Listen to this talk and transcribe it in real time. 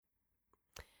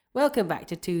Welcome back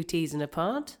to Two Teas in a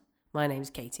Pod. My name's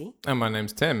Katie. And my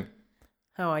name's Tim.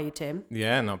 How are you, Tim?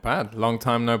 Yeah, not bad. Long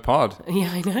time no pod.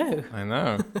 Yeah, I know. I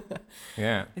know.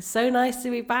 Yeah. It's so nice to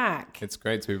be back. It's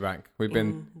great to be back. We've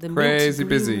been the crazy mint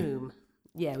green busy. room.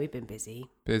 Yeah, we've been busy.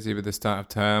 Busy with the start of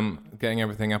term, getting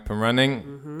everything up and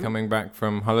running, coming back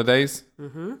from holidays.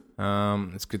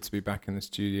 It's good to be back in the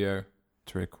studio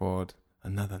to record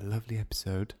another lovely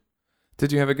episode.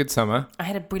 Did you have a good summer? I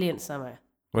had a brilliant summer.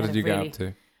 What did you get up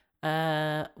to?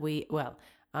 I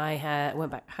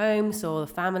went back home, saw the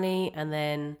family, and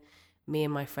then me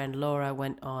and my friend Laura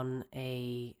went on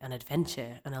an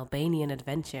Albanian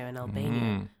adventure in Albania,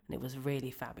 and it was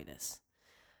really fabulous.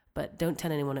 But don't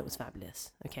tell anyone it was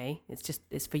fabulous, okay?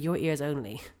 It's for your ears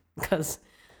only, because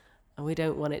we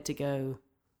don't want it to go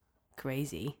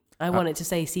crazy. I want it to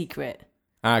stay secret.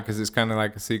 Because it's kind of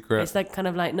like a secret. It's like kind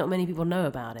of like not many people know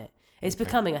about it. I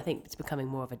think it's becoming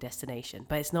more of a destination,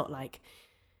 but it's not like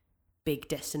big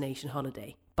destination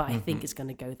holiday, but I think it's going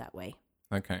to go that way.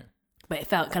 Okay. But it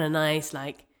felt kind of nice.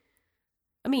 There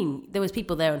was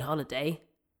people there on holiday,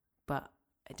 but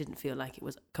it didn't feel like it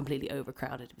was completely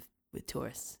overcrowded with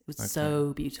tourists. It was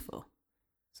so beautiful.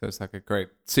 So it's like a great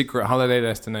secret holiday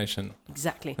destination.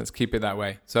 Exactly. Let's keep it that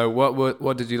way. So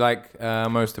what did you like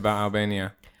most about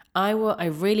Albania? I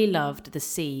really loved the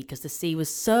sea, because the sea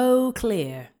was so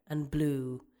clear and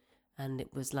blue, and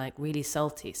it was like really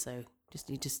salty. So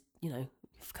you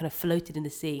kind of floated in the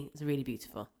sea. It was really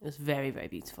beautiful. It was very, very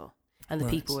beautiful. And the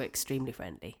people were extremely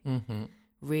friendly. Mm-hmm.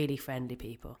 Really friendly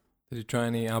people. Did you try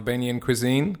any Albanian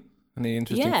cuisine? Any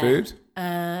interesting food?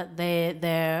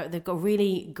 They've got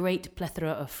really great plethora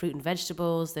of fruit and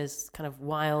vegetables. There's kind of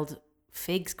wild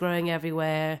figs growing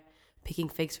everywhere, picking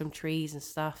figs from trees and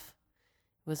stuff.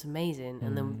 It was amazing.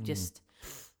 And then just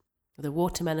the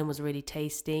watermelon was really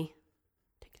tasty.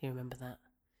 I particularly remember that.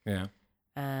 Yeah.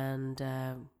 And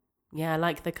I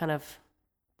like the kind of,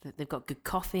 they've got good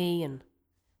coffee and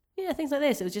things like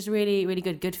this. It was just really, really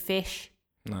good fish.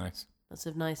 Nice. Lots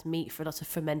of nice meat, for lots of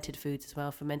fermented foods as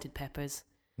well, fermented peppers.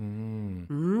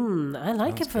 I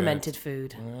like a fermented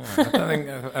food. Yeah, I don't think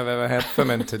I've ever had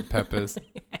fermented peppers.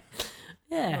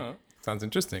 Yeah. Oh, sounds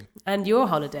interesting. And your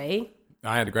holiday?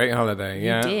 I had a great holiday,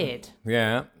 You did?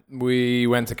 Yeah. We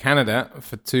went to Canada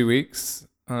for 2 weeks,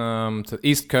 to the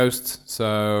East Coast,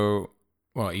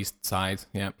 East side,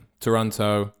 yeah.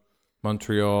 Toronto,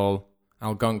 Montreal,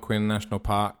 Algonquin National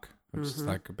Park, which is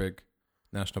like a big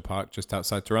national park just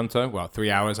outside Toronto.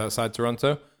 3 hours outside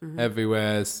Toronto.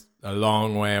 Everywhere's a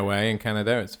long way away in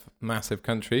Canada. It's a massive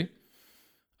country.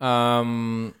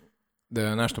 The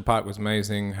national park was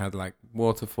amazing. Had like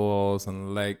waterfalls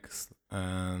and lakes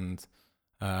and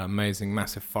amazing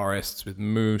massive forests with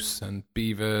moose and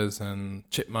beavers and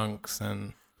chipmunks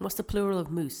and... What's the plural of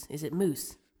moose? Is it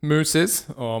moose? Mooses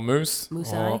or moose.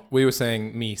 Moose or we were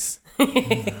saying meese.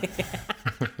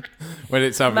 When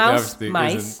it's mouse, obviously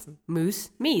mice, isn't. moose,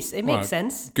 meese. It makes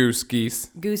sense. Goose, geese.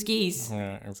 Goose, geese.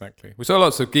 Yeah, exactly. We saw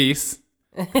lots of geese.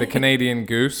 The Canadian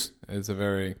goose is a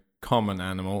very common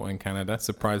animal in Canada,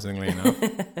 surprisingly enough.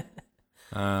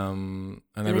 And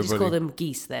they just call them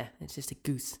geese there. It's just a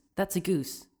goose. That's a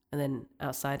goose. And then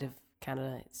outside of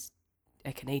Canada, it's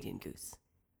a Canadian goose.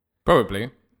 Probably.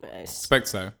 Suspect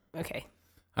so. Okay.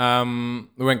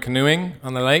 We went canoeing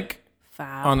on the lake.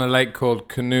 Fab. On a lake called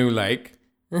Canoe Lake.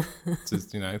 Which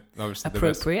is, obviously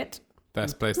appropriate. the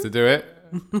best place to do it.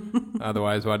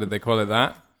 Otherwise, why did they call it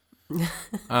that?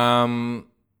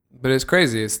 But it's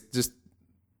crazy. It's just,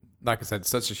 like I said,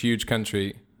 such a huge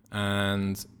country.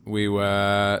 And we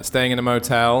were staying in a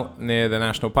motel near the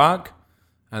national park.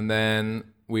 And then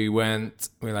we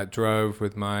drove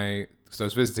with because I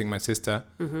was visiting my sister,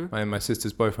 my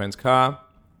sister's boyfriend's car.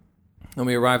 And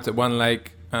we arrived at one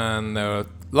lake, and there were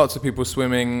lots of people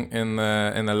swimming in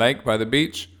the lake by the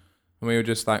beach. And we were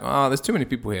just like, there's too many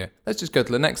people here. Let's just go to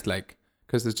the next lake,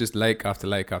 because there's just lake after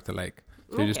lake after lake.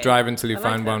 So you just drive until you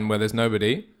find one where there's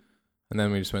nobody. And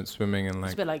then we just went swimming and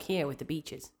It's a bit like here with the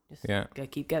beaches. Just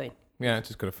keep going. Yeah,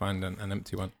 just got to find an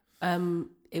empty one.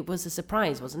 It was a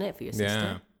surprise, wasn't it, for your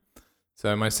sister? Yeah.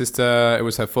 So my sister, it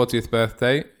was her 40th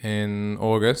birthday in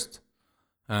August.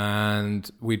 And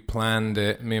we'd planned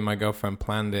it, me and my girlfriend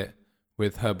planned it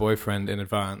with her boyfriend in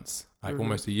advance,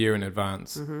 almost a year in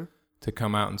advance, to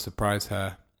come out and surprise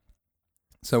her.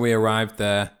 So we arrived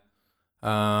there.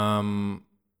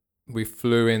 We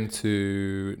flew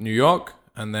into New York,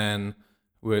 and then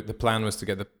the plan was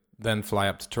to then fly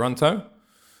up to Toronto. And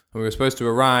we were supposed to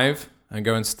arrive and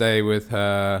go and stay with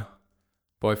her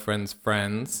boyfriend's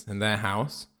friends in their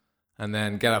house, and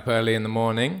then get up early in the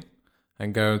morning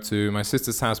and go to my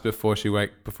sister's house before she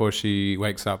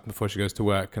wakes up, before she goes to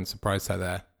work, and surprise her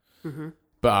there.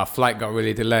 But our flight got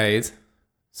really delayed.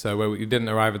 So we didn't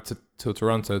arrive till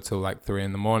Toronto till like 3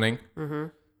 a.m. Mm-hmm.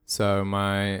 So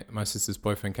my sister's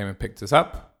boyfriend came and picked us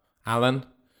up. Alan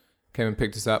came and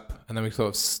picked us up. And then we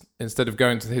sort of, instead of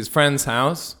going to his friend's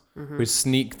house, Mm-hmm. we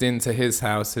sneaked into his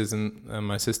house, his and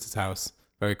my sister's house,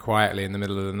 very quietly in the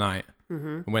middle of the night.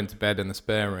 Mm-hmm. And went to bed in the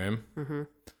spare room. Mm-hmm.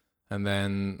 And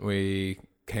then we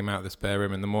came out of the spare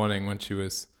room in the morning when she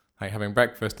was like having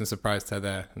breakfast and surprised her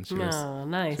there. And she was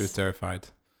nice. terrified.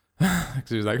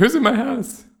 She was like, "Who's in my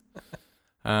house?"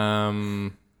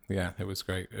 Yeah, it was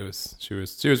great. She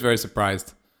was very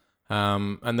surprised.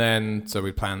 And then so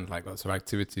we planned like lots of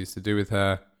activities to do with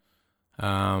her.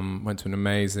 Went to an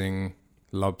amazing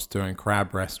lobster and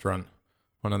crab restaurant.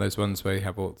 One of those ones where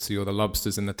you see all the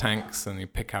lobsters in the tanks and you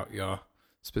pick out your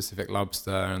specific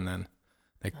lobster, and then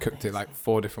they cooked it like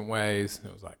 4 different ways.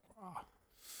 It was like, wow.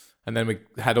 And then we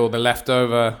had all the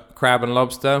leftover crab and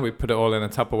lobster. We put it all in a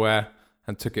Tupperware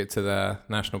and took it to the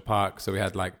national park. So we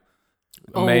had like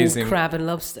amazing crab and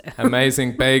lobster.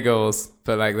 amazing bagels.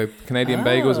 But like the Canadian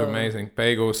bagels are amazing.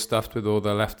 Bagels stuffed with all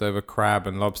the leftover crab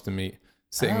and lobster meat,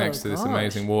 sitting next to this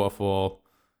amazing waterfall.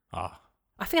 I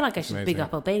feel like I should big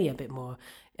up Albania a bit more.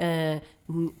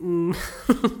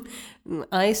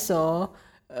 I saw,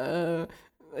 I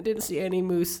didn't see any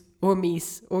moose or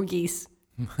meese or geese.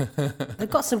 They've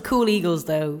got some cool eagles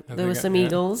though. There were some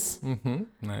eagles. Mm-hmm.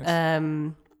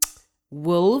 Nice.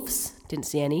 Wolves, didn't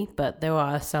see any, but there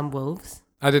are some wolves.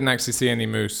 I didn't actually see any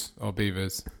moose or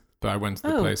beavers, but I went to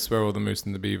the place where all the moose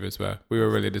and the beavers were. We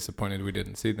were really disappointed we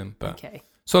didn't see them, but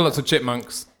saw lots of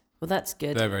chipmunks. Well, that's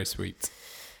good. They're very sweet.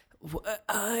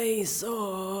 I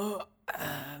saw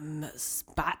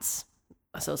bats.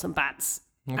 I saw some bats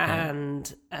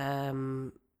and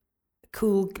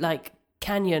cool like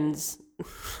canyons.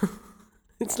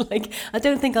 It's like I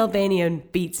don't think Albania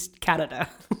beats Canada.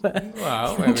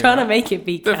 Well, I'm trying to make it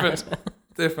beat different, Canada.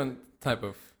 Different type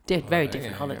of very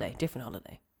different holiday. Different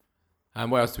holiday.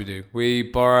 And what else did we do? We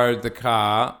borrowed the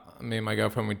car. Me and my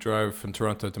girlfriend, we drove from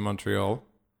Toronto to Montreal.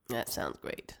 That sounds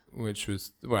great. Which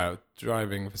was,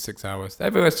 driving for 6 hours.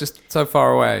 Everywhere's just so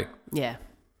far away. Yeah.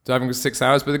 Driving for 6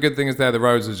 hours, but the good thing is the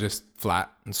roads are just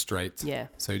flat and straight. Yeah.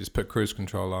 So you just put cruise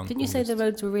control on. Didn't you say the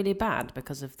roads were really bad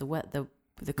because of the cold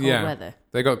weather?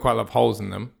 They got quite a lot of holes in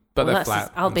them, but they're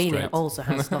flat. Albania also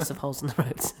has lots of holes in the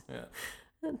roads.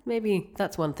 Yeah. Maybe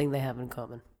that's one thing they have in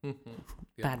common. Mm-hmm.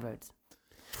 Yeah. Bad roads.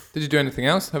 Did you do anything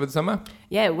else over the summer?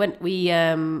 Yeah, went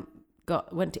to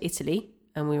Italy,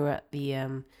 and we were at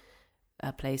the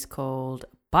a place called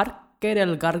Parque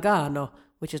del Gargano,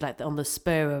 which is like on the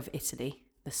spur of Italy.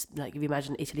 Like if you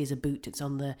imagine Italy as a boot, it's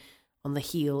on the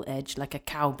heel edge, like a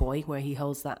cowboy, where he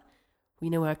holds that.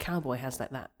 You know where a cowboy has like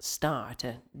that star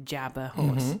to jab a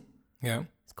horse. Mm-hmm. Yeah,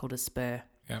 it's called a spur.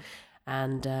 Yeah,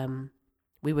 and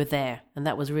we were there, and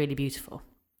that was really beautiful,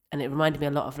 and it reminded me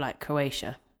a lot of like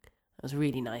Croatia. It was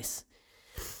really nice.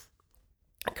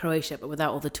 Croatia, but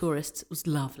without all the tourists, it was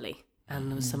lovely. And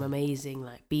there was some amazing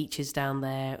like beaches down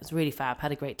there. It was really fab.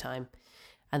 Had a great time.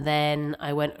 And then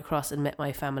I went across and met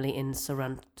my family in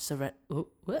not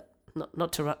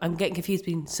Toronto. I'm getting confused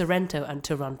between Sorrento and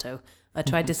Toronto. I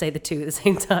tried to say the two at the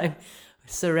same time.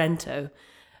 Sorrento.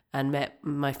 And met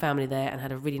my family there and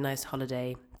had a really nice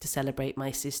holiday to celebrate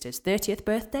my sister's 30th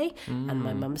birthday and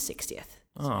my mum's 60th.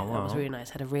 So that was really nice.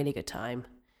 Had a really good time.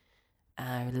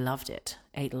 I loved it.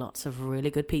 Ate lots of really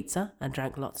good pizza and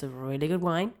drank lots of really good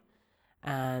wine.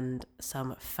 And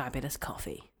some fabulous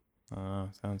coffee. Oh,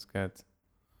 sounds good.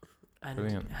 And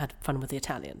brilliant. Had fun with the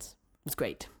Italians. It was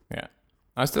great. Yeah.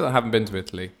 I still haven't been to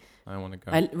Italy. I want to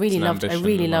go. I really loved it.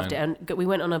 And we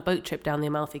went on a boat trip down the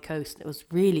Amalfi Coast. It was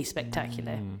really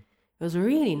spectacular. It was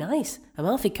really nice.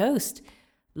 Amalfi Coast.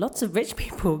 Lots of rich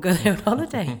people go there on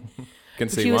holiday. Can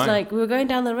see she was why. like, we were going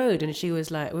down the road and she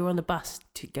was like, we were on the bus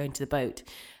going to the boat.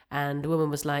 And the woman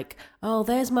was like, oh,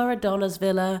 there's Maradona's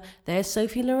villa. There's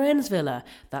Sophie Loren's villa.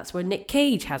 That's where Nick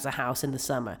Cage has a house in the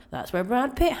summer. That's where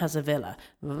Brad Pitt has a villa.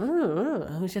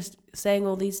 I was just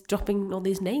dropping all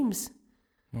these names.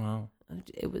 Wow.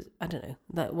 It was, I don't know.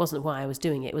 That wasn't why I was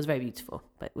doing it. It was very beautiful,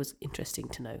 but it was interesting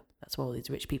to know. That's where all these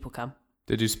rich people come.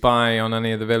 Did you spy on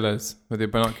any of the villas with your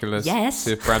binoculars? Yes.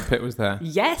 See if Brad Pitt was there?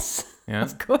 Yes. Yeah.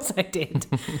 Of course I did.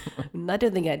 I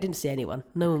didn't see anyone.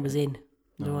 No one was in.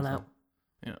 They're all out.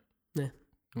 Yeah.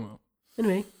 Well.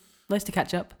 Anyway, nice to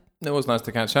catch up. It was nice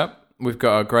to catch up. We've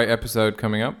got a great episode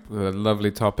coming up with a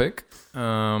lovely topic,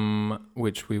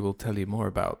 which we will tell you more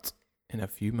about in a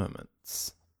few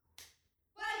moments.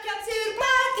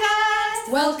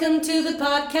 Welcome to the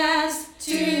podcast.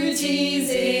 Two T's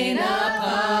in a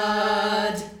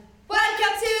pod.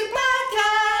 Welcome to the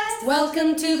podcast.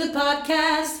 Welcome to the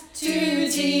podcast. Two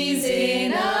T's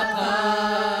in a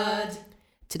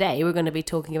Today we're going to be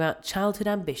talking about childhood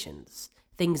ambitions,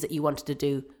 things that you wanted to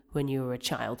do when you were a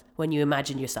child, when you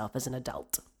imagined yourself as an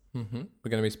adult. Mm-hmm. We're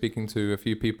going to be speaking to a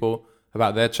few people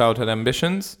about their childhood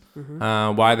ambitions,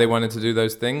 why they wanted to do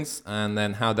those things, and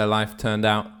then how their life turned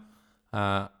out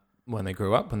when they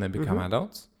grew up, when they become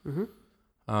adults.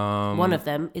 One of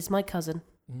them is my cousin.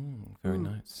 Very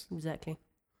nice. Exactly.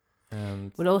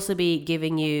 And We'll also be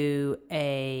giving you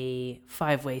a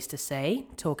 5 ways to say,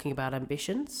 talking about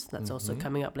ambitions. That's also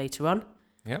coming up later on.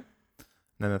 Yep.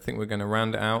 Then I think we're going to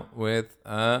round it out with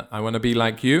I Want to Be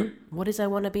Like You. What is I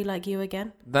Want to Be Like You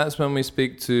again? That's when we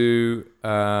speak to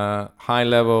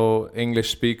high-level English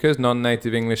speakers,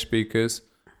 non-native English speakers,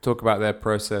 talk about their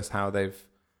process, how they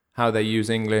use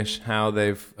English, how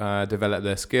they've developed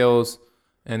their skills,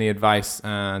 any advice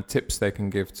and tips they can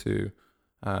give to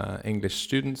English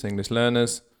students, English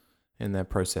learners in their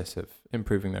process of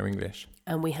improving their English.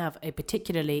 And we have a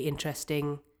particularly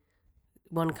interesting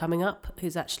one coming up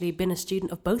who's actually been a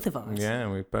student of both of ours. Yeah,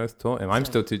 and we've both taught him. I'm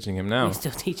still teaching him now. We're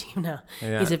still teaching him now.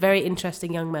 Yeah. He's a very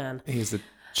interesting young man. He's a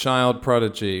child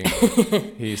prodigy.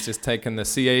 He's just taken the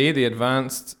CAE, the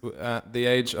advanced, at the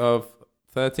age of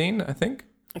 13, I think.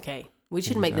 Okay, we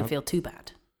shouldn't make them feel too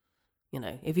bad. You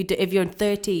know, if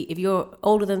you're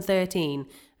older than 13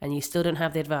 and you still don't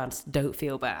have the advanced, don't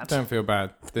feel bad. Don't feel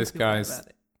bad. This guy's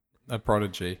a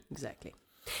prodigy. Exactly.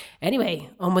 Anyway,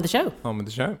 on with the show. On with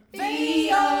the show.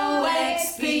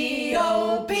 VOXPOB.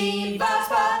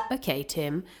 Okay,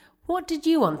 Tim, what did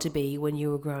you want to be when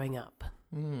you were growing up?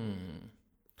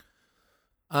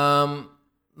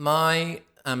 My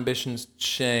ambitions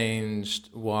changed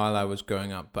while I was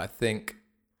growing up, but I think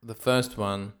the first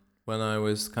one, when I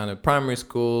was kind of primary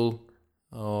school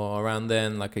or around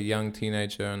then, like a young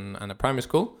teenager and at primary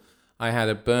school, I had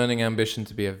a burning ambition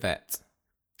to be a vet.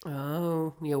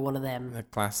 Oh, you're one of them. The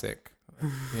classic,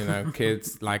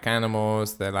 kids like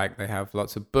animals. They have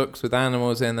lots of books with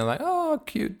animals in. They're like, oh,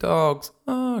 cute dogs.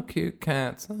 Oh, cute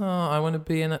cats. Oh, I want to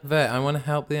be a vet. I want to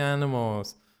help the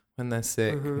animals when they're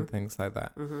sick and things like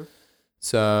that.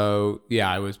 So,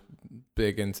 yeah, I was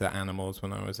big into animals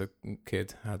when I was a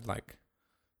kid. I had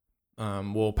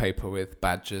wallpaper with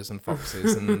badgers and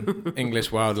foxes and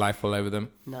English wildlife all over them.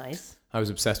 Nice. I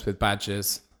was obsessed with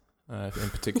badgers in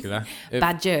particular.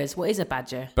 Badgers. What is a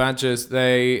badger? Badgers,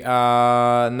 they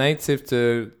are native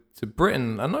to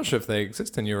Britain. I'm not sure if they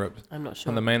exist in Europe. I'm not sure.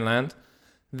 On the mainland.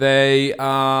 They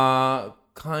are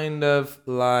kind of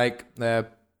like, they're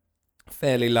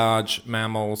fairly large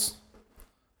mammals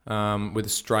with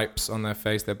stripes on their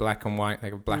face. They're black and white.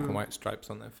 They have black and white stripes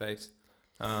on their face.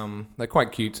 They're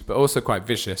quite cute, but also quite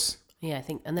vicious. Yeah, I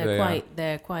think, and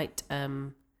they're quite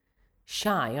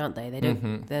shy, aren't they? They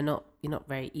don't. They're not. You're not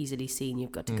very easily seen.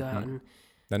 You've got to go out and.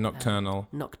 They're nocturnal.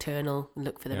 Look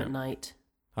for them at night.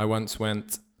 I once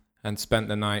went and spent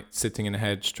the night sitting in a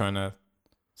hedge trying to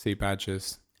see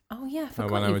badgers. Oh yeah, I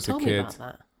forgot when I was a told kid. me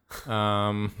about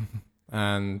that.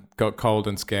 And got cold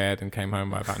and scared and came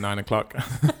home by about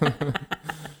 9:00.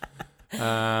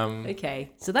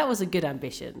 Okay, so that was a good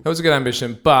ambition. That was a good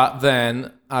ambition, but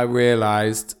then I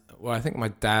realised, I think my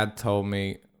dad told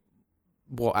me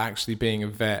what actually being a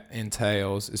vet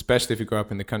entails, especially if you grow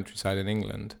up in the countryside in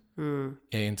England. It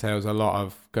entails a lot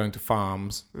of going to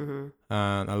farms and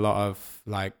a lot of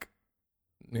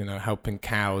helping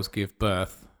cows give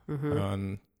birth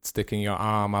and sticking your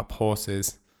arm up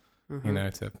horses,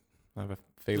 to have a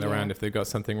feel around if they've got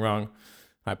something wrong.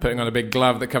 Like putting on a big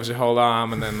glove that covers your whole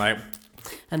arm and then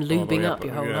and lubing up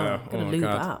your whole arm. Got to lube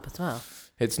up as well.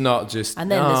 It's not just... And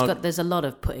then there's a lot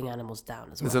of putting animals down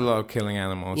as well. There's a lot of killing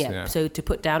animals, yeah. So to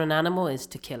put down an animal is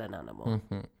to kill an animal.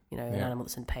 An animal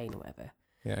that's in pain or whatever.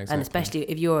 Yeah, exactly. And especially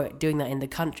if you're doing that in the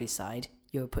countryside,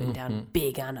 you're putting down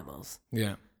big animals.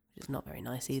 Yeah. Which is not very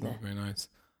nice either. Not very nice.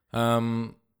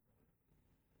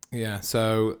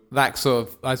 So that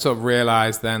I sort of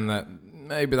realised then that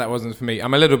maybe that wasn't for me.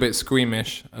 I'm a little bit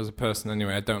squeamish as a person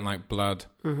anyway. I don't like blood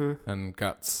and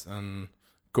guts and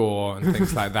gore and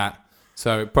things like that.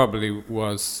 So it probably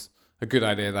was a good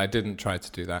idea that I didn't try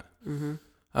to do that.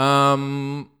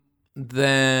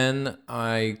 Then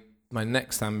my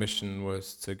next ambition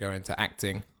was to go into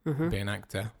acting, be an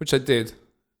actor, which I did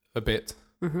a bit.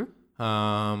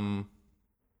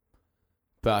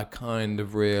 But I kind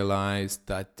of realised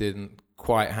that I didn't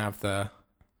quite have the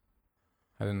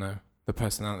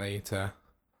personality to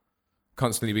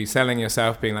constantly be selling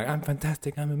yourself, being like, I'm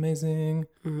fantastic, I'm amazing.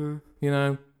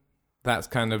 That's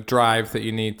kind of drive that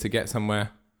you need to get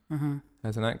somewhere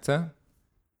as an actor.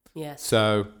 Yes.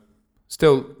 So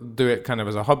still do it kind of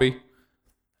as a hobby.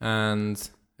 And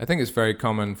I think it's very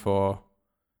common for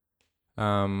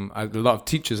a lot of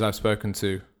teachers I've spoken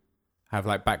to have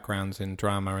like backgrounds in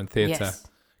drama and theatre. Yes.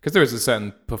 Because there is a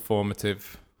certain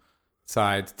performative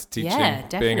side to teaching. Yeah,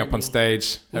 Being up on definitely.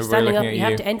 stage, You're everybody standing looking up, at you you.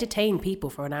 have to entertain people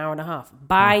for an hour and a half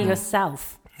by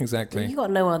yourself. Exactly. You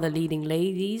got no other leading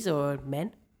ladies or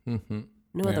men. Mm-hmm.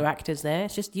 No other actors there.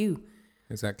 It's just you.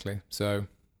 Exactly. So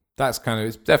that's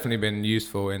it's definitely been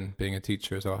useful in being a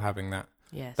teacher as well, having that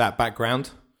Yes. that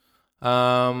background.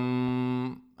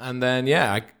 And then,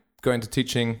 I got into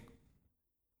teaching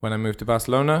when I moved to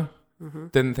Barcelona. Mm-hmm.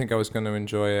 Didn't think I was going to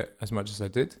enjoy it as much as I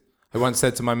did. I once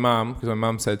said to my mum, because my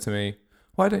mum said to me,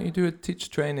 why don't you do a teacher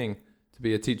training to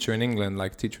be a teacher in England,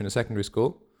 like a teacher in a secondary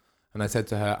school? And I said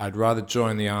to her, I'd rather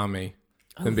join the army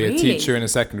than be a teacher in a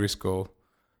secondary school.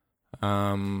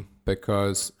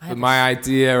 Because my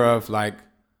idea of like,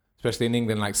 especially in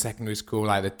England, like secondary school,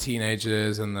 like the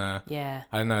teenagers and I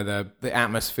don't know, the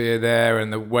atmosphere there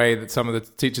and the way that some of the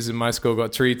teachers in my school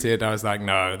got treated, I was like,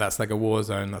 no, that's like a war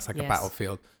zone. That's like a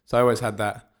battlefield. So I always had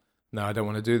that. No, I don't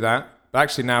want to do that. But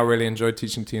actually now I really enjoy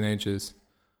teaching teenagers.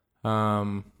 They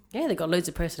got loads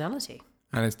of personality.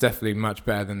 And it's definitely much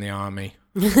better than the army.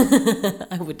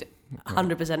 I would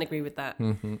 100% agree with that.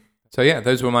 Mm-hmm. So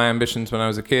those were my ambitions when I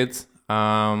was a kid.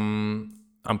 I'm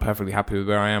perfectly happy with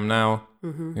where I am now.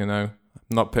 Mm-hmm. You know,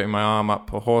 I'm not putting my arm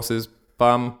up a horse's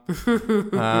bum.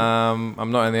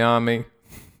 I'm not in the army.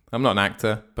 I'm not an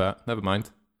actor, but never mind.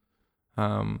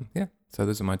 So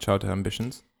those are my childhood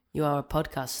ambitions. You are a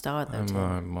podcast star, though,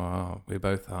 Tom. Well, we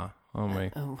both are, aren't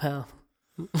we? Oh, well.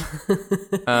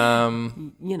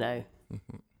 You know.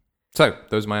 So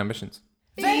those are my ambitions.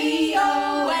 VOXVOB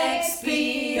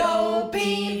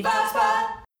Vospa.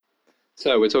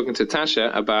 So we're talking to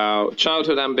Tasha about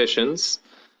childhood ambitions.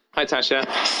 Hi, Tasha.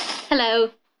 Hello.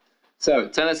 So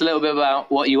tell us a little bit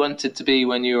about what you wanted to be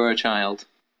when you were a child.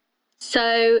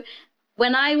 So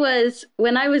when I was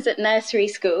at nursery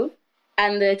school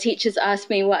and the teachers asked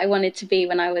me what I wanted to be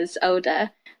when I was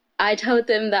older, I told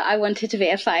them that I wanted to be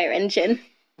a fire engine.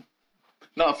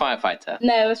 Not a firefighter.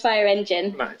 No, a fire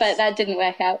engine. Nice. But that didn't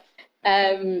work out.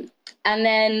 And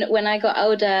then when I got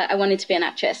older, I wanted to be an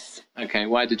actress. Okay,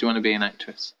 why did you want to be an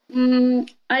actress?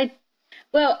 I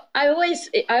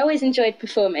always enjoyed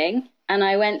performing, and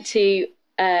I went to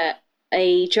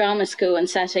a drama school on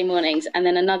Saturday mornings and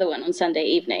then another one on Sunday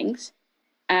evenings.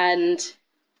 And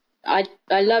I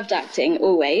loved acting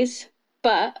always,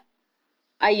 but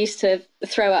I used to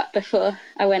throw up before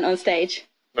I went on stage.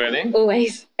 Really?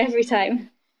 Always, every time.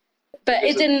 But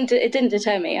it didn't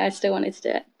deter me. I still wanted to do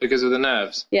it. Because of the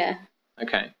nerves? Yeah.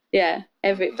 Okay. Yeah.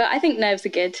 But I think nerves are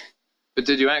good. But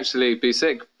did you actually be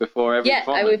sick before every performance?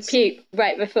 Yeah, I would puke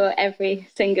right before every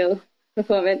single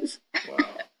performance. Wow.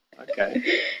 Okay.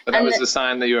 But that was the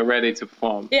sign that you were ready to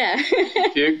perform. Yeah.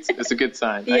 Puked? It's a good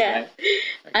sign. Yeah. Okay.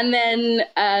 And then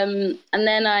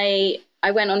I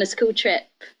went on a school trip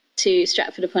to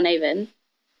Stratford-upon-Avon,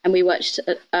 and we watched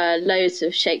loads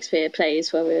of Shakespeare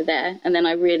plays while we were there. And then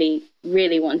I really,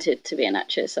 really wanted to be an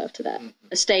actress after that.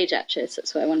 A stage actress,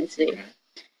 that's what I wanted to do.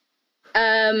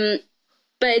 Okay.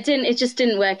 But it just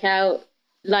didn't work out.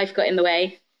 Life got in the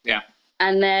way. Yeah.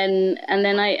 And then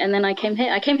I came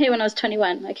here. I came here when I was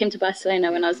 21. I came to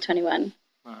Barcelona when I was 21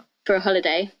 for a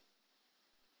holiday.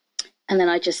 And then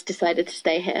I just decided to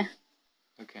stay here.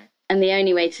 Okay. And the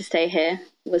only way to stay here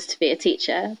was to be a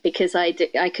teacher, because I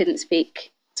couldn't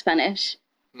speak Spanish.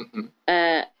 Mm-hmm.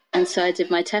 And so I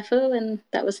did my TEFL, and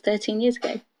that was 13 years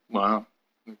ago. Wow.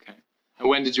 Okay. And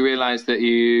when did you realize that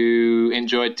you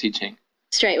enjoyed teaching?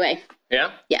 Straight away.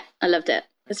 Yeah? Yeah, I loved it.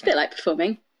 It's a bit like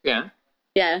performing. Yeah.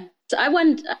 Yeah. So I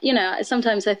wonder,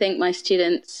 sometimes I think my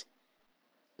students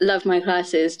love my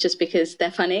classes just because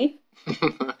they're funny.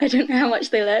 I don't know how much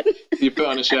they learn. You put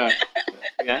on a show.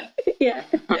 Yeah? Yeah.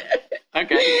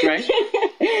 Okay, great.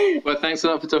 Well, thanks a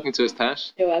lot for talking to us,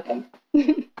 Tash. You're welcome.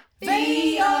 VOXVOB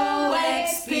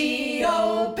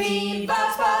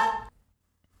Vospa.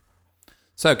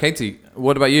 So, Katie,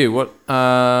 what about you? What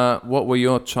were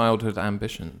your childhood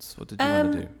ambitions? What did you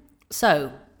want to do?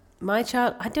 So, I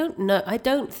don't know. I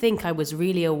don't think I was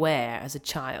really aware as a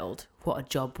child what a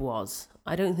job was.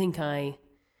 I don't think I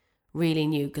really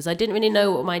knew, because I didn't really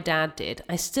know what my dad did.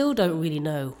 I still don't really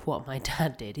know what my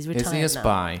dad did. He's retired now. Is he a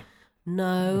spy?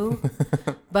 No.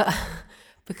 But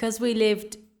because we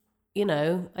lived,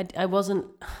 I wasn't,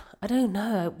 I don't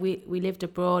know. We lived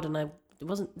abroad, and I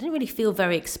didn't really feel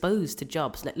very exposed to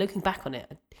jobs. Like, looking back on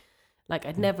it,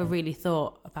 I'd never really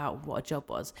thought about what a job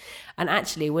was. And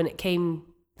actually, when it came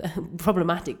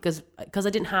problematic, because I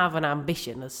didn't have an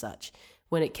ambition as such,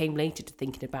 when it came later to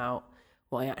thinking about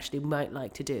what I actually might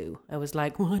like to do, I was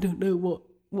like, well, I don't know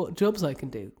what jobs I can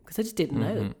do, because I just didn't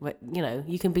know. But,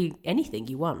 you can be anything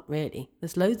you want, really.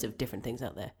 There's loads of different things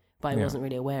out there. but I wasn't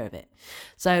really aware of it.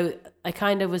 So I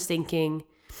kind of was thinking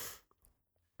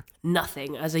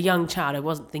nothing. As a young child, I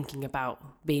wasn't thinking about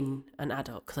being an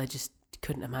adult because I just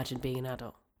couldn't imagine being an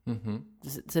adult. Mm-hmm.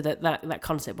 So that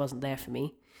concept wasn't there for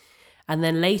me. And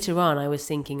then later on, I was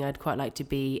thinking I'd quite like to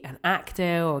be an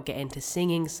actor or get into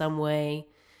singing some way.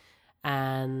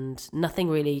 And nothing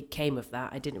really came of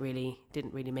that. I didn't really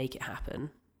make it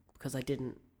happen because I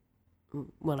didn't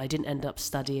end up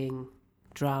studying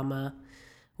drama,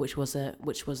 which was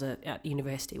at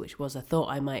university, which was I thought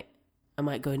I might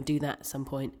go and do that at some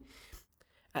point.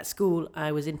 At school,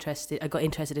 I got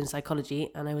interested in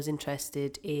psychology, and I was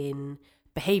interested in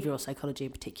behavioral psychology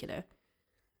in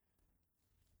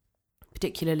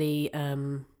particularly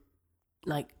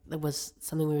like there was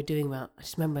something we were doing about, I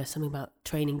just remember something about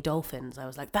training dolphins. I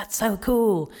was like, that's so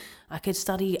cool. I could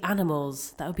study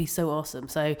animals. That would be so awesome.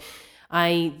 So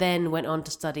I then went on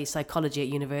to study psychology at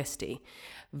university.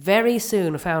 Very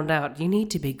soon found out you need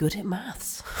to be good at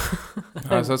maths.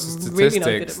 Oh, so statistics. Really not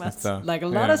good at maths. Stuff. Like a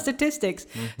lot of statistics.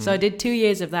 Mm-hmm. So I did 2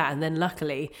 years of that, and then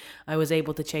luckily I was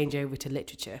able to change over to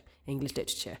literature, English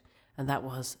literature, and that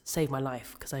saved my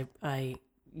life because I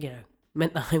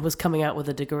meant that I was coming out with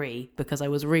a degree because I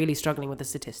was really struggling with the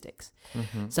statistics.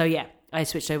 Mm-hmm. So yeah, I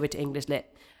switched over to English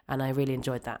lit, and I really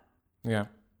enjoyed that. Yeah.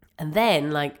 And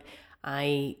then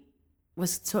I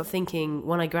was sort of thinking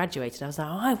when I graduated, I was like,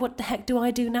 oh, what the heck do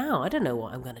I do now? I don't know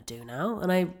what I'm going to do now.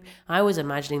 And I was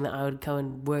imagining that I would go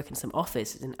and work in some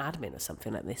office in admin or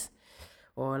something like this.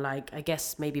 Or I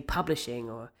guess maybe publishing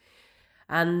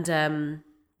and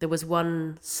there was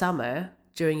one summer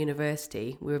during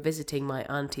university, we were visiting my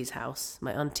auntie's house.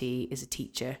 My auntie is a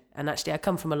teacher. And actually I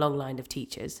come from a long line of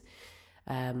teachers.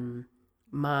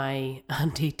 My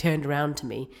auntie turned around to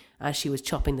me as she was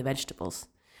chopping the vegetables.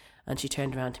 And she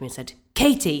turned around to me and said,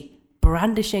 Katie,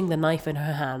 brandishing the knife in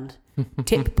her hand,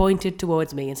 tip pointed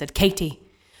towards me and said, Katie,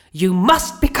 you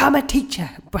must become a teacher,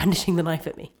 brandishing the knife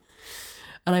at me.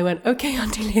 And I went, okay,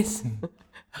 Auntie Liz.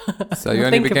 So you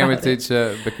only became a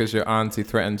teacher because your auntie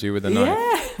threatened you with a knife?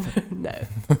 Yeah. No.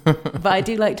 But I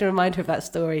do like to remind her of that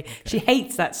story. She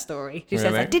hates that story. She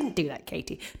says, I didn't do that,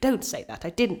 Katie. Don't say that. I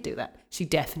didn't do that. She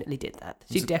definitely did that.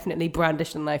 She definitely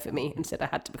brandished a knife at me and said I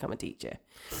had to become a teacher.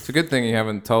 It's a good thing you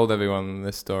haven't told everyone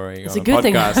this story it's on a good podcast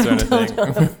thing I or anything. told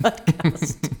on the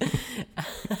podcast.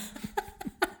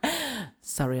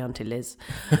 Sorry, Auntie Liz.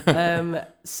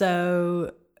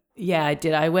 So yeah, I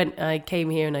did. I came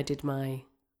here and I did my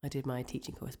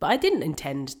teaching course, but I didn't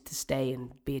intend to stay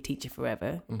and be a teacher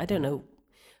forever. Mm-hmm. I don't know,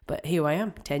 but here I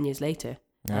am 10 years later,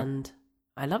 and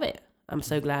I love it. I'm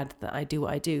so glad that I do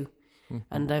what I do,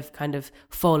 and I've kind of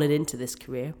fallen into this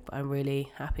career, but I'm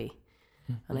really happy.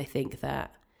 And I think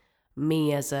that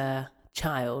me as a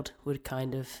child would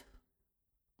kind of,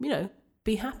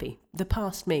 be happy. The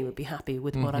past me would be happy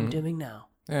with what I'm doing now.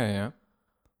 Yeah.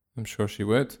 I'm sure she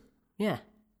would. Yeah.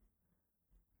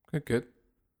 Good.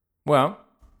 Well,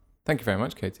 thank you very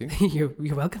much, Katie. You're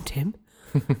welcome, Tim.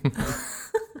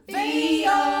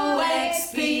 VOXPOP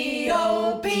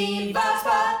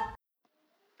VOXPOP.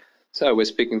 So we're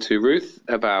speaking to Ruth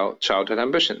about childhood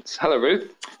ambitions. Hello,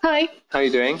 Ruth. Hi. How are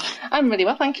you doing? I'm really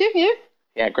well, thank you. You?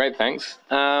 Yeah, great, thanks.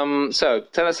 So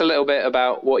tell us a little bit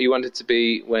about what you wanted to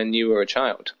be when you were a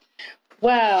child.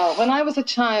 Well, when I was a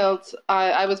child,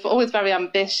 I was always very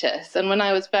ambitious. And when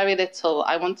I was very little,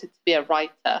 I wanted to be a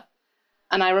writer.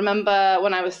 And I remember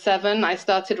when I was 7, I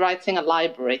started writing a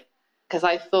library because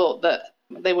I thought that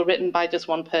they were written by just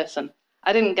one person.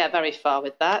 I didn't get very far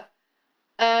with that.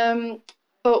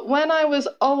 But when I was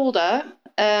older,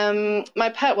 my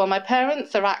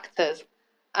parents are actors,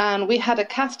 and we had a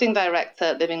casting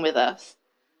director living with us.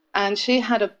 And she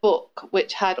had a book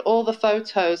which had all the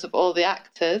photos of all the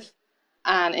actors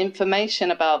and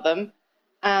information about them.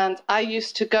 And I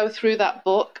used to go through that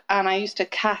book and I used to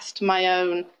cast my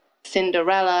own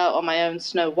Cinderella or my own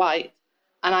Snow White.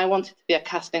 And I wanted to be a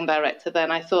casting director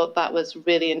then. I thought that was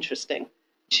really interesting.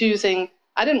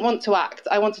 I didn't want to act.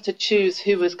 I wanted to choose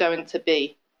who was going to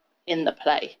be in the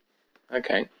play.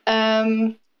 Okay.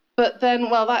 But then,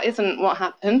 that isn't what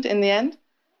happened in the end.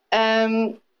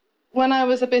 When I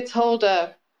was a bit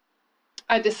older,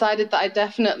 I decided that I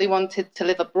definitely wanted to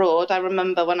live abroad. I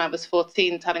remember when I was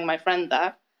 14 telling my friend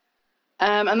that.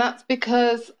 And that's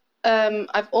because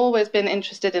I've always been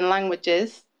interested in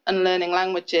languages and learning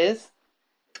languages.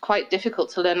 It's quite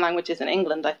difficult to learn languages in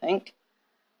England, I think.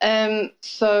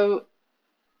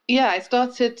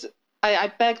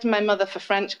 I begged my mother for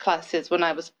French classes when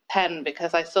I was 10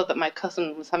 because I saw that my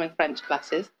cousin was having French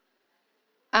classes.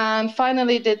 And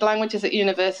finally did languages at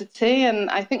university, and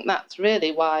I think that's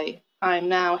really why I'm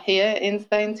now here in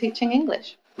Spain teaching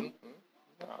English.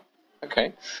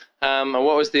 Okay. And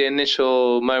what was the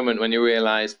initial moment when you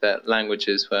realised that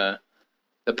languages were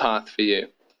the path for you?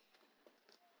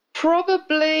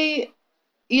 Probably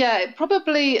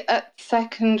at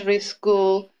secondary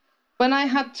school. When I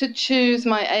had to choose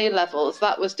my A-levels,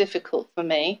 that was difficult for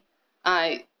me.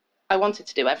 I wanted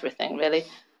to do everything, really.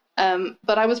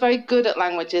 But I was very good at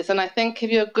languages, and I think if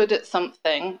you're good at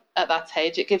something at that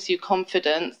age, it gives you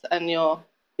confidence, and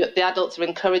the adults are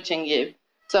encouraging you.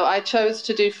 So I chose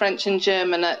to do French and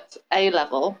German at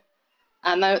A-level,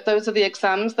 and those are the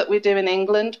exams that we do in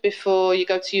England before you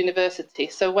go to university.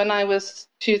 So when I was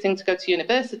choosing to go to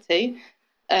university,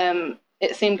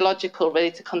 it seemed logical,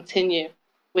 really, to continue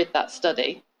with that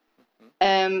study.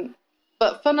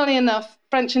 But funnily enough,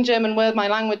 French and German were my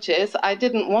languages. I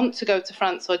didn't want to go to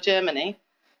France or Germany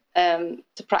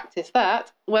to practice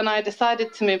that. When I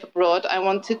decided to move abroad, I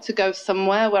wanted to go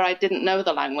somewhere where I didn't know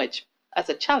the language as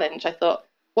a challenge. I thought,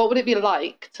 what would it be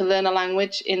like to learn a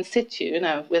language in situ,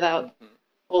 without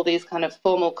all these kind of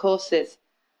formal courses?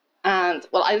 And,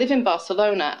 well, I live in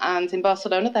Barcelona, and in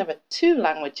Barcelona there are 2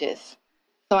 languages.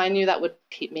 So I knew that would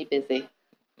keep me busy.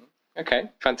 Okay,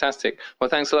 fantastic. Well,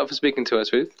 thanks a lot for speaking to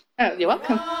us, Ruth. Oh, you're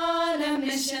welcome. On a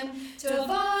mission to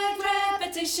avoid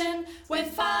repetition with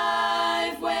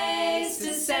 5 ways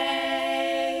to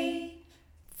say.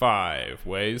 5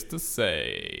 ways to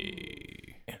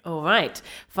say. All right.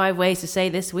 5 ways to say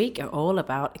this week are all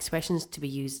about expressions to be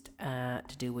used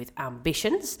to do with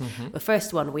ambitions. The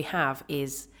first one we have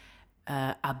is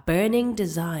a burning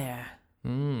desire.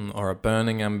 Or a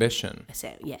burning ambition.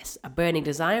 So, yes, a burning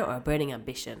desire or a burning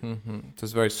ambition.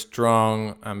 Just very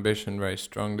strong ambition, very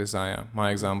strong desire. My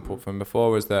example from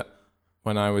before was that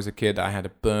when I was a kid, I had a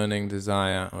burning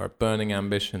desire or a burning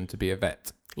ambition to be a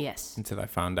vet. Yes. Until I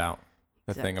found out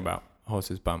the thing about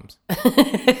horses' bums.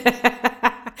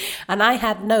 And I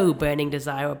had no burning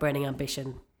desire or burning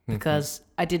ambition because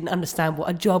I didn't understand what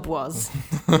a job was.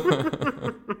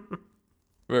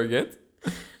 Very good.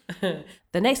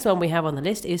 The next one we have on the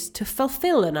list is to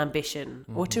fulfill an ambition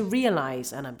or to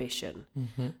realize an ambition,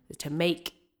 to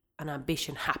make an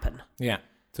ambition happen. Yeah,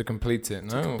 to complete it.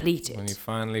 To complete it. When you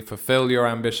finally fulfill your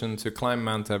ambition to climb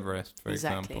Mount Everest, for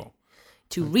Exactly. example.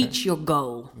 To reach your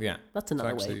goal. Yeah. That's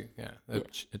another to way.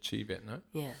 actually, achieve it, no?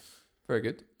 Yeah. Very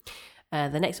good.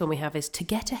 The next one we have is to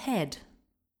get ahead.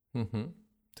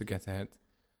 To get ahead.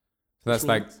 So that's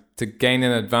like to gain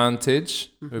an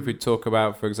advantage. If we talk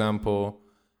about, for example,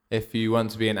 if you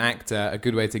want to be an actor, a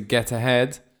good way to get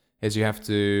ahead is you have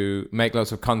to make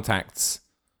lots of contacts,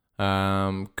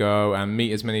 go and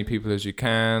meet as many people as you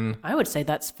can. I would say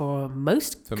that's for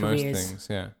most careers. Most things,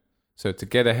 yeah. So to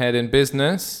get ahead in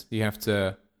business, you have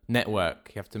to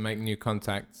network. You have to make new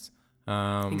contacts,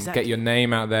 get your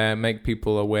name out there, make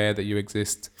people aware that you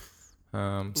exist,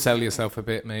 sell yourself a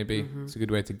bit maybe. It's a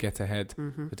good way to get ahead,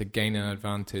 but to gain an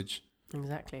advantage.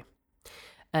 Exactly.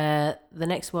 The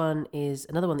next one is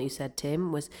another one that you said,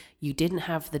 Tim, was you didn't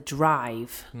have the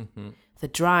drive. The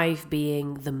drive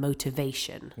being the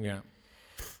motivation. Yeah.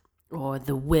 Or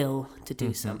the will to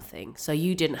do something. So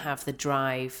you didn't have the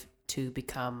drive to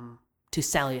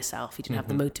sell yourself. You didn't have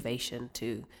the motivation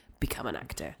to become an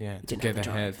actor. Yeah, you to didn't get have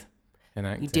the ahead drive. in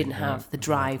acting. You didn't have the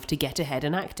drive to get ahead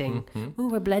in acting. Ooh,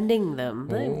 we're blending them.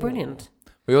 They're brilliant.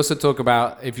 We also talk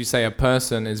about if you say a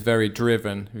person is very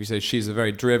driven, if you say she's a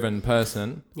very driven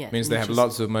person, Yes, means they have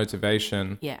lots of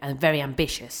motivation. Yeah, and very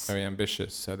ambitious. Very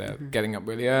ambitious. So they're getting up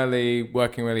really early,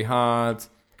 working really hard.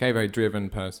 Okay, very driven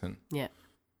person. Yeah.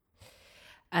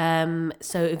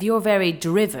 So if you're very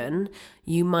driven,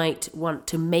 you might want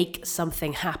to make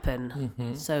something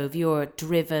happen. So if you're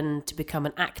driven to become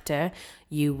an actor,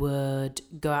 you would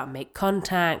go out and make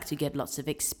contact, you get lots of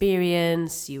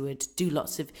experience, you would do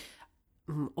lots of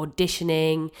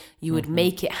auditioning, you would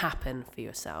make it happen for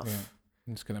yourself. Yeah.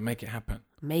 I'm just going to make it happen.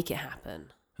 Make it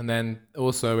happen. And then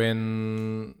also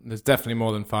there's definitely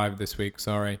more than 5 this week,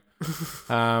 sorry.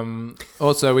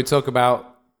 Also, we talk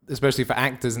about, especially for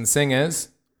actors and singers,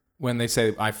 when they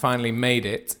say, I finally made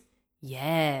it.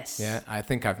 Yes. Yeah, I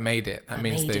think I've made it. That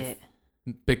means they've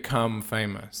become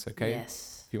famous, okay?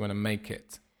 Yes. If you want to make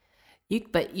it.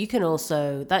 But you can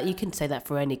also, you can say that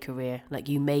for any career. Like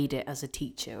you made it as a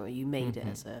teacher or you made it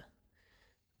as a...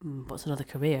 what's another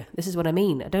career? This is what I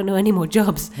mean. I don't know any more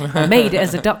jobs. I made it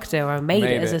as a doctor or I made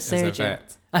it as a surgeon.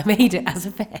 I made it as a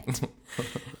vet.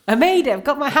 I made it. I've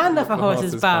got my hand off a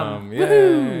horse's bum.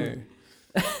 Yay.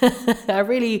 I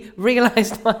really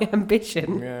realised my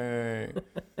ambition. Yay.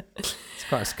 It's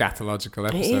quite a scatological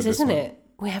episode. It is, isn't it?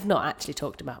 We have not actually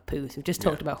talked about poos. We've just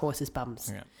talked about horses' bums.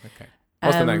 Yeah, okay.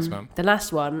 What's the next one? The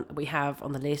last one we have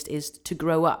on the list is to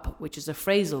grow up, which is a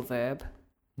phrasal verb,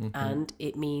 and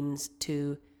it means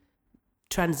to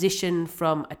transition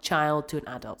from a child to an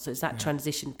adult. So it's that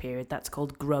transition period that's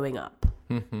called growing up.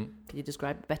 Mm-hmm. Can you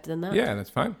describe it better than that? Yeah, that's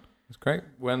fine. That's great.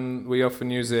 When we often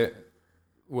use it,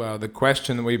 well, the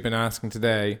question that we've been asking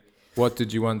today, what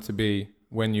did you want to be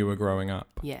when you were growing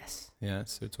up? Yes. Yeah,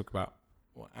 so talk about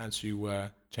as you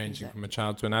were changing from a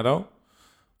child to an adult.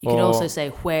 You could also say,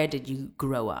 where did you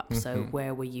grow up? So Mm-hmm.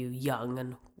 where were you young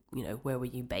and, where were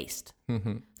you based?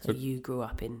 Mm-hmm. So you grew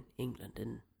up in England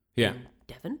and Yeah. in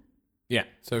Devon? Yeah.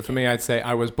 So for me, I'd say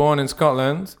I was born in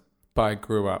Scotland, but I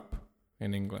grew up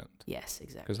in England Yes,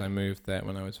 exactly. because I moved there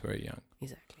when I was very young.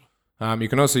 Exactly. You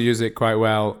can also use it quite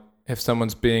well if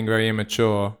someone's being very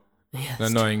immature Yes. and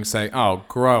annoying. Say, "Oh,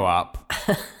 grow up."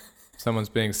 Someone's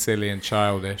being silly and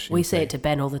childish. We say it to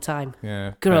Ben all the time.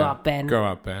 Yeah. Grow up, Ben. Grow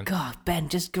up, Ben. God, Ben,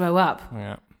 just grow up.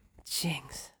 Yeah.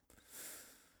 Jinx.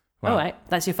 Well, All right,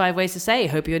 that's your 5 ways to say.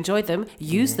 Hope you enjoyed them.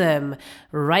 Use them.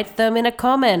 Write them in a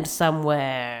comment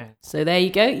somewhere. So there you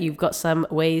go. You've got some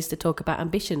ways to talk about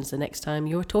ambitions the next time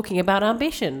you're talking about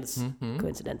ambitions,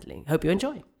 coincidentally. Hope you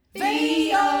enjoy.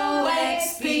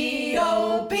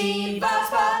 VOXPOP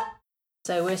VOXPOP.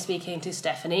 So we're speaking to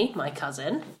Stephanie, my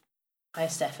cousin. Hi,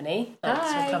 Stephanie.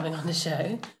 Thanks Hi. for coming on the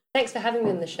show. Thanks for having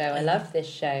me on the show. I love this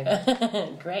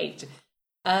show. Great.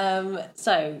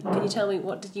 So can you tell me,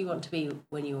 what did you want to be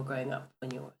when you were growing up,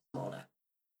 when you were smaller?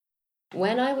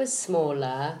 When I was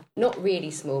smaller, not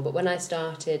really small, but when I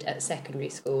started at secondary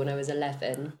school when I was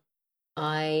 11,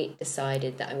 I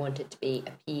decided that I wanted to be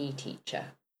a PE teacher.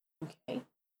 Okay.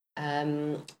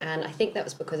 And I think that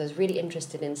was because I was really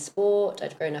interested in sport.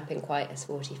 I'd grown up in quite a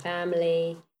sporty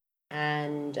family,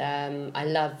 and I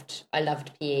loved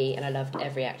PE, and I loved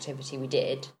every activity we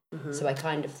did. So I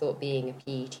kind of thought being a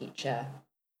PE teacher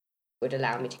would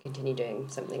allow me to continue doing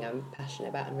something I'm passionate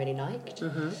about and really liked.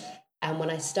 And when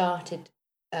I started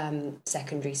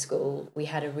secondary school, we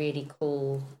had a really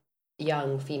cool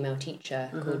young female teacher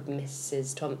called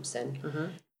Mrs.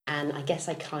 Thompson. And I guess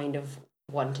I kind of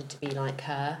wanted to be like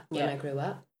her when I grew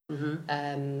up.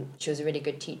 She was a really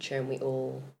good teacher and we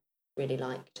all really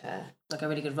liked her. Like a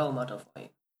really good role model for you.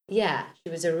 Yeah, she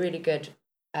was a really good,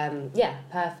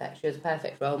 perfect. She was a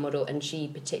perfect role model, and she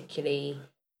particularly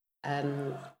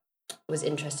was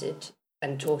interested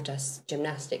and taught us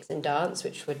gymnastics and dance,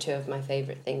 which were two of my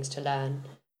favourite things to learn.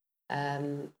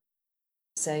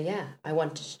 So yeah, I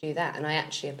wanted to do that, and I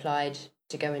actually applied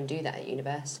to go and do that at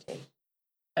university.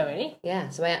 Oh, really? Yeah,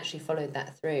 so I actually followed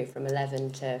that through from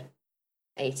 11 to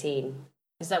 18.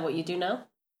 Is that what you do now?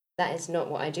 That is not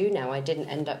what I do now. I didn't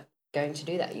end up going to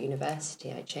do that at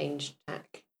university. I changed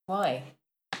tack. Why?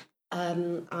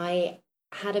 I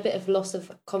had a bit of loss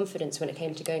of confidence when it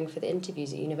came to going for the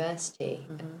interviews at university,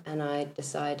 and I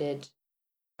decided,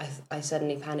 I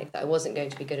suddenly panicked that I wasn't going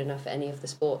to be good enough at any of the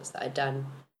sports that I'd done.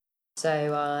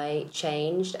 So I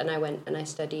changed and I went and I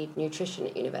studied nutrition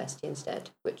at university instead,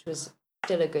 which was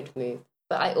still a good move.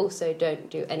 But I also don't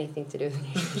do anything to do with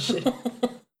nutrition.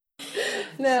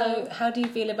 No. So how do you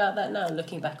feel about that now,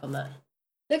 looking back on that?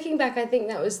 Looking back, I think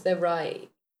that was the right...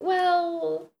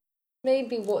 Well,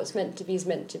 maybe what's meant to be is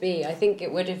meant to be. I think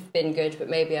it would have been good, but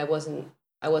maybe I wasn't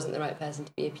the right person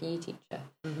to be a PE teacher.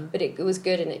 But it was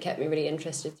good, and it kept me really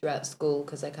interested throughout school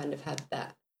because I kind of had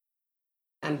that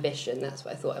ambition. That's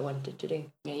what I thought I wanted to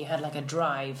do. Yeah, you had like a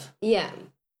drive. Yeah.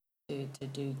 To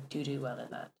do well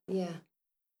in that. Yeah.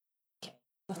 Okay.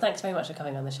 Well, thanks very much for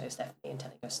coming on the show, Stephanie, and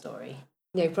telling your story.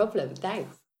 No problem.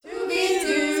 Thanks.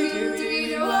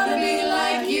 Scooby-Doo, wanna be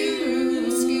like you.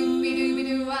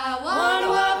 Scooby-Dooby-Doo, I wanna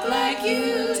walk like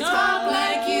you, talk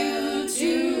like you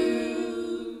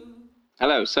too.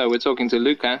 Hello, so we're talking to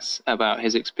Lucas about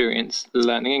his experience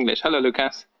learning English. Hello,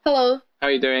 Lucas. Hello, How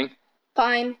are you doing?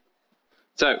 fine.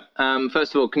 So,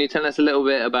 first of all, can you tell us a little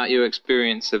bit about your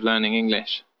experience of learning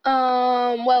English?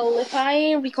 Well, if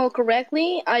I recall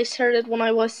correctly, I started when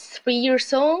I was 3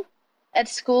 years old at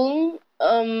school.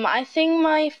 I think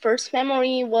my first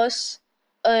memory was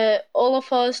all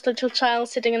of us little child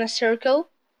sitting in a circle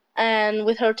and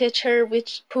with her teacher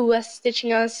who was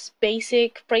teaching us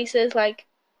basic phrases like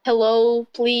hello,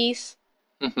 please.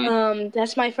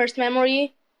 That's my first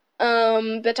memory.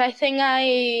 But I think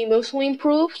I mostly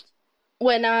improved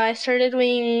when I started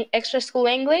doing extra school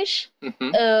English.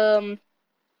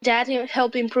 That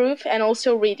helped improve, and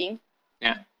also reading.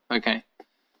 Yeah, okay.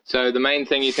 So the main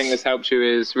thing you think has helped you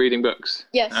is reading books?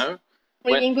 Yes. No?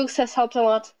 Reading books has helped a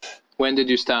lot. When did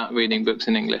you start reading books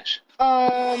in English?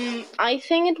 I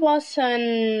think it was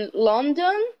in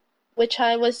London, which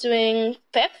I was doing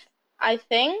 5th, I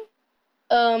think.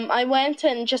 I went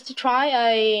and just to try,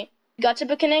 I got a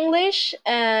book in English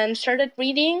and started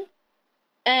reading.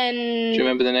 And Do you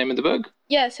remember the name of the book?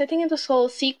 yes, I think it was called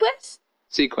Sequest.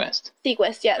 Sequest.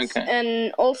 Sequest, yes. Okay.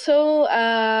 And also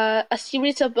a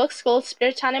series of books called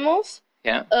Spirit Animals,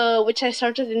 Yeah. which I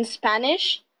started in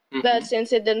Spanish. Mhm. But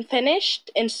since it didn't finish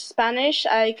in Spanish,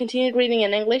 I continued reading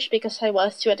in English because I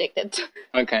was too addicted.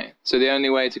 Okay. So the only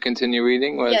way to continue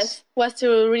reading was Yes, was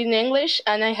to read in English,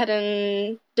 and I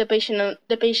hadn't the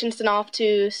patience enough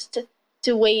to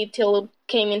wait till it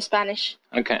came in Spanish.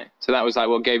 Okay. So that was like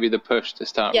what gave you the push to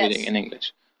start Yes. reading in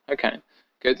English. Okay.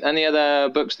 Good. Any other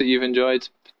books that you've enjoyed?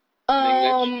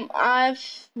 English?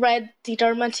 I've read The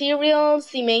Dark Materials,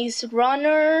 The Maze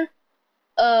Runner.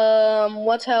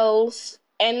 What else?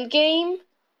 Endgame.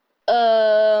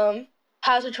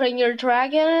 How to Train Your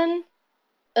Dragon.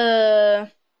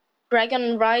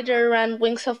 Dragon Rider and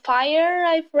Wings of Fire.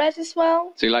 I've read as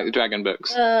well. So you like the dragon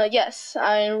books? Yes,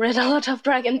 I read a lot of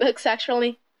dragon books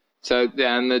actually. So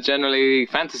yeah, and the generally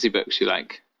fantasy books you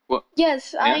like? What?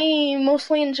 Yes, I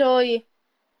mostly enjoy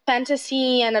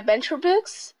fantasy and adventure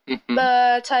books, Mhm.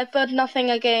 but I've got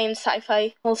nothing against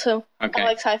sci-fi also. Okay. I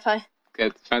like sci-fi.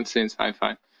 Good. Fantasy and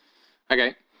sci-fi.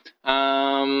 Okay.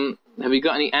 Have you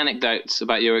got any anecdotes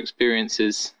about your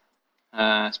experiences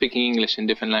speaking English in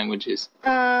different languages?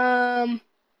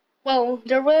 Well,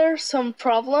 there were some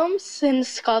problems in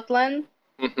Scotland.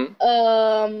 Hmm.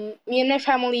 Me and my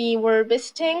family were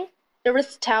visiting. There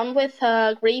was a town with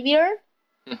a graveyard.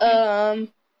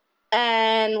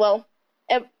 And well,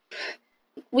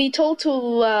 we told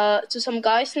to some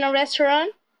guys in a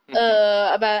restaurant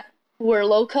about who were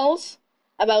locals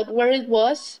about where it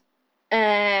was,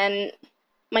 and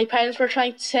my parents were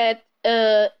trying to set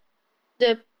the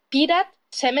Pirat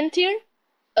cemetery,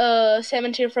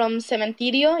 cemetery from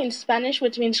cementerio in Spanish,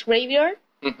 which means graveyard,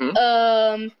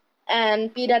 and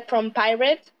Pirat from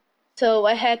pirate. So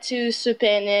I had to swoop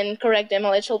in and correct them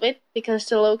a little bit because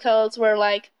the locals were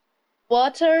like,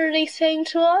 "What are they saying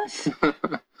to us?"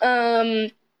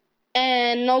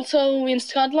 And also in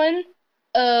Scotland,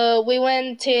 we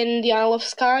went in the Isle of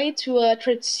Skye to a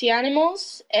trip to see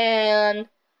animals, and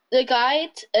the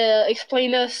guide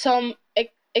explained us some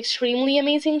extremely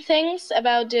amazing things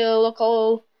about the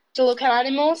local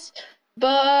animals,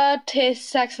 but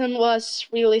his accent was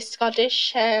really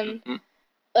Scottish, and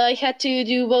I had to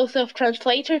do both of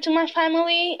translator to my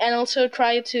family and also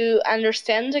try to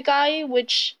understand the guy,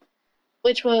 which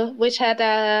had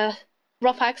a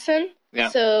rough accent. Yeah.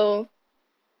 So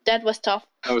that was tough.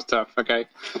 That was tough. Okay.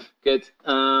 Good.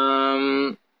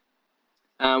 What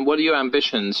are your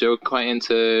ambitions? You're quite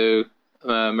into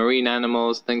marine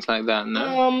animals, things like that,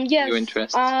 no? Yes, Your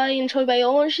interests? I enjoy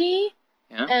biology.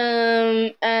 Yeah.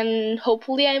 And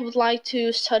hopefully I would like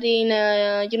to study in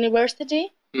a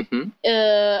university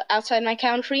outside my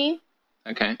country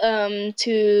Okay.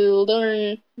 to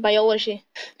learn biology.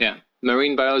 Yeah.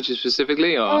 Marine biology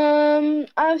specifically, or?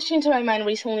 I've changed my mind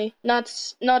recently. Not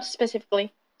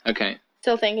specifically. Okay.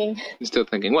 Still thinking. You're still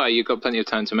thinking. Well, you've got plenty of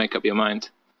time to make up your mind.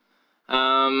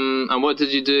 And what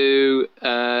did you do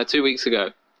 2 weeks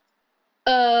ago?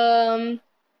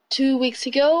 2 weeks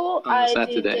ago, On I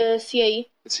Saturday. did the CAE.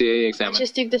 The CAE exam. I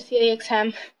just took the CAE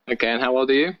exam. Okay, and how old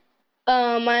are you?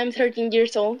 I'm 13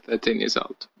 years old. 13 years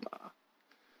old.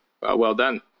 Well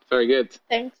done. Very good.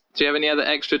 Thanks. Do you have any other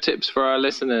extra tips for our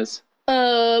listeners?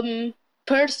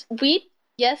 First, read.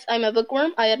 Yes, I'm a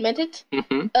bookworm. I admit it.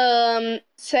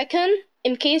 Second,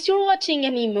 in case you're watching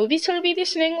any movies or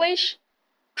videos in English,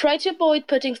 try to avoid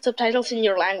putting subtitles in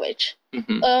your language.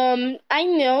 I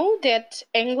know that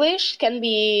English can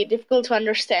be difficult to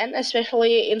understand,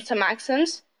 especially in some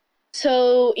accents.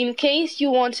 So, in case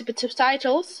you want to put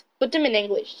subtitles, put them in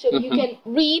English so you can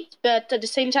read, but at the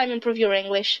same time improve your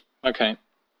English. Okay.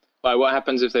 Like, what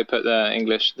happens if they put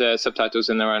the subtitles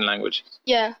in their own language?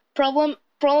 Yeah. Problem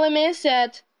is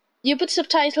that you put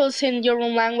subtitles in your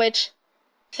own language,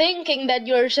 thinking that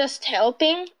you're just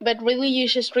helping, but really you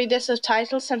just read the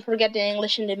subtitles and forget the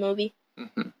English in the movie.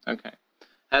 Okay.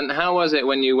 And how was it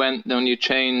when you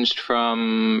changed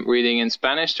from reading in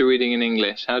Spanish to reading in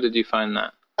English? How did you find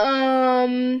that?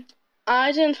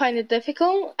 I didn't find it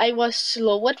difficult. I was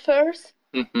slow at first,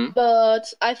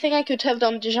 but I think I could have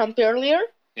done the jump earlier.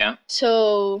 Yeah.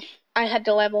 So I had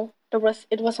the level.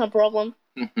 It was no problem.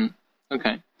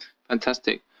 Okay.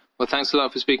 Fantastic. Well, thanks a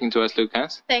lot for speaking to us,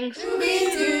 Lucas. Thanks.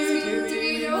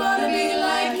 Scooby-Doo, wanna be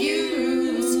like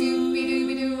you.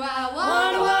 Scooby-Dooby-Doo, I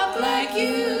wanna walk like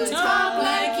you, talk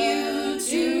like you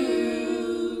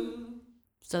too.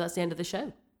 So that's the end of the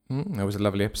show. That was a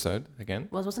lovely episode again.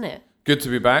 Wasn't it? Good to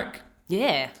be back.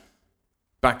 Yeah.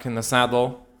 Back in the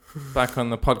saddle. Back on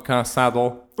the podcast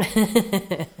saddle.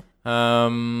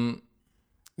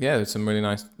 Yeah, there's some really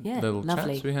nice little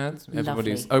lovely. chats we had.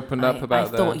 Everybody's Lovely. opened up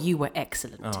about I thought you were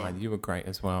excellent, Oh, Tim. you were great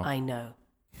as well. I know.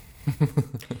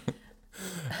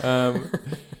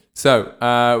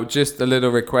 So, just a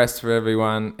little request for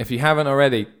everyone. If you haven't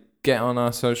already, get on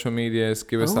our social medias,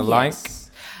 give us a like.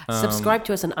 Subscribe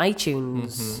to us on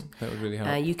iTunes. That would really help.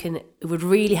 It would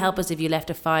really help us if you left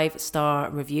a 5-star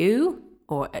review,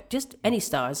 or just any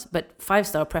stars, but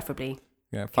 5-star preferably.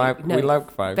 Yeah, 5. No, we like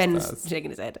 5 Ben's stars. shaking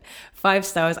his head. 5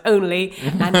 stars only,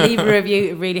 and leave a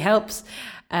review. It really helps.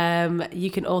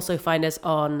 You can also find us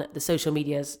on the social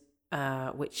medias,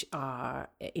 which are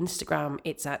Instagram.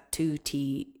 It's at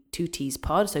 2Ts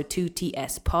Pod, so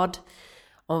 2TS Pod.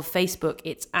 On Facebook,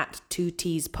 it's at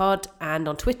 2Ts Pod, and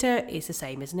on Twitter, it's the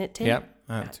same, isn't it, Tim? Yep,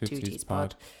 at 2Ts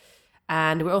Pod.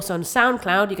 And we're also on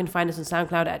SoundCloud. You can find us on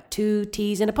SoundCloud at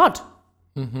 2Ts in a Pod.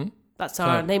 Mm-hmm. That's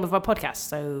our name of our podcast.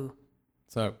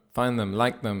 So find them,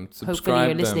 like them, subscribe hopefully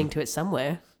you're listening them, to it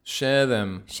somewhere. share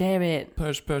them, Share it.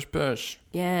 push.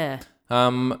 Yeah.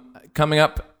 Coming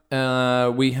up,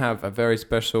 we have a very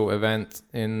special event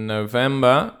in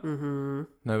November.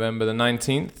 November the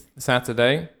 19th,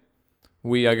 Saturday.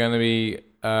 We are going to be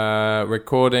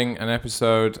recording an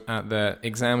episode at the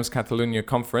Exams Catalunya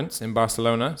conference in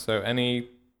Barcelona. So any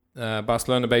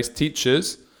Barcelona-based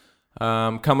teachers,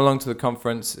 come along to the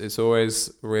conference. It's always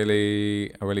a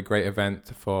really great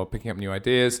event for picking up new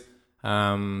ideas,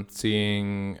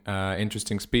 seeing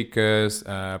interesting speakers,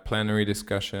 plenary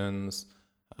discussions,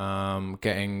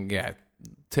 getting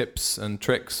tips and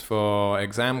tricks for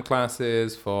exam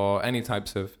classes, for any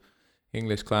types of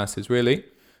English classes, really.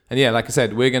 And like I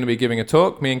said, we're going to be giving a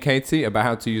talk, me and Katie, about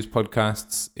how to use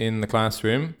podcasts in the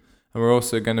classroom. And we're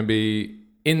also going to be,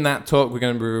 in that talk, we're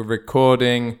going to be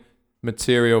recording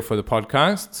material for the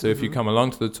podcast. So if you come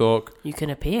along to the talk, you can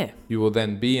appear. You will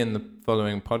then be in the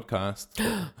following podcast.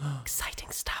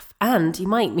 Exciting stuff. And you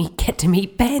might get to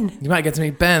meet Ben. You might get to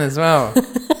meet Ben as well.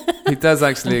 He does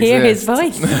actually hear exist.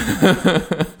 his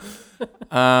voice.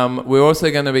 We're also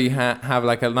going to be have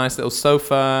like a nice little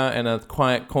sofa in a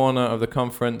quiet corner of the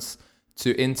conference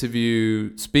to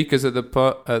interview speakers at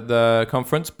the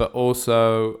conference, but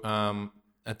also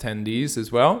attendees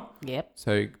as well. Yep.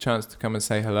 So a chance to come and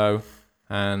say hello,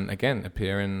 and again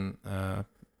appear in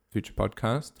future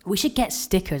podcast. We should get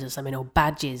stickers or something, or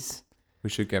badges. We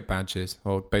should get badges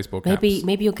or baseball caps.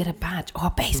 Maybe you'll get a badge or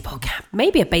a baseball cap.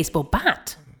 Maybe a baseball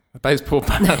bat. A baseball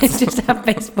bat. Just have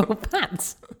baseball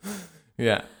bats.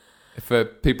 Yeah. For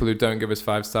people who don't give us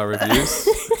 5-star reviews,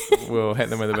 we'll hit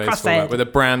them with a baseball bat. With a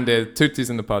branded 2Ts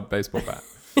in the Pod baseball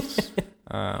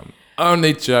bat.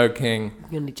 Only joking.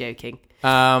 Only joking.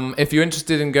 If you're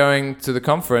interested in going to the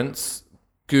conference,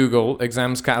 Google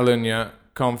Exams Catalunya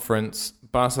Conference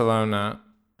Barcelona,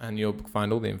 and you'll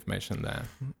find all the information there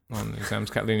on the Exams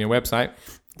Catalunya website.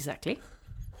 Exactly.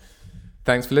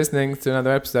 Thanks for listening to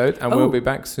another episode, and we'll be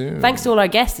back soon. Thanks to all our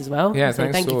guests as well. Yeah,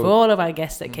 so thank you for all of our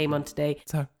guests that came on today.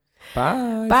 So,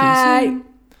 bye. Bye. See you soon.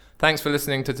 Thanks for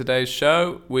listening to today's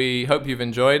show. We hope you've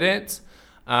enjoyed it.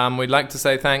 We'd like to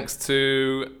say thanks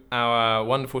to our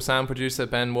wonderful sound producer,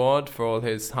 Ben Ward, for all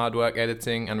his hard work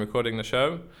editing and recording the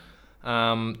show.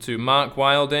 To Mark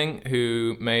Wilding,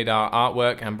 who made our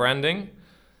artwork and branding.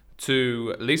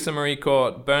 To Lisa Marie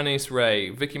Court, Bernice Ray,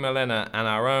 Vicky Malena, and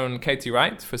our own Katie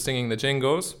Wright for singing the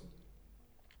jingles.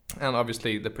 And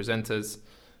obviously the presenters,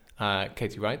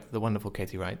 Katie Wright, the wonderful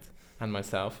Katie Wright, and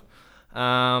myself.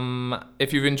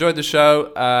 If you've enjoyed the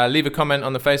show, leave a comment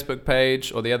on the Facebook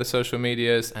page or the other social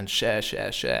medias, and share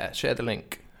the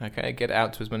link. Okay, get it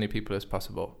out to as many people as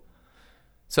possible.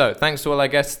 So thanks to all our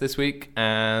guests this week,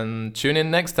 and tune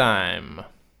in next time.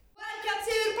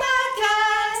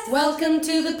 Welcome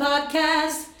to the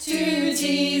podcast,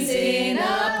 2Ts in a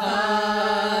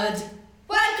Pod.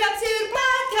 Welcome to the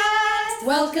podcast.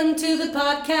 Welcome to the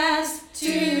podcast,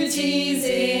 2Ts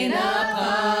in a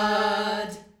Pod.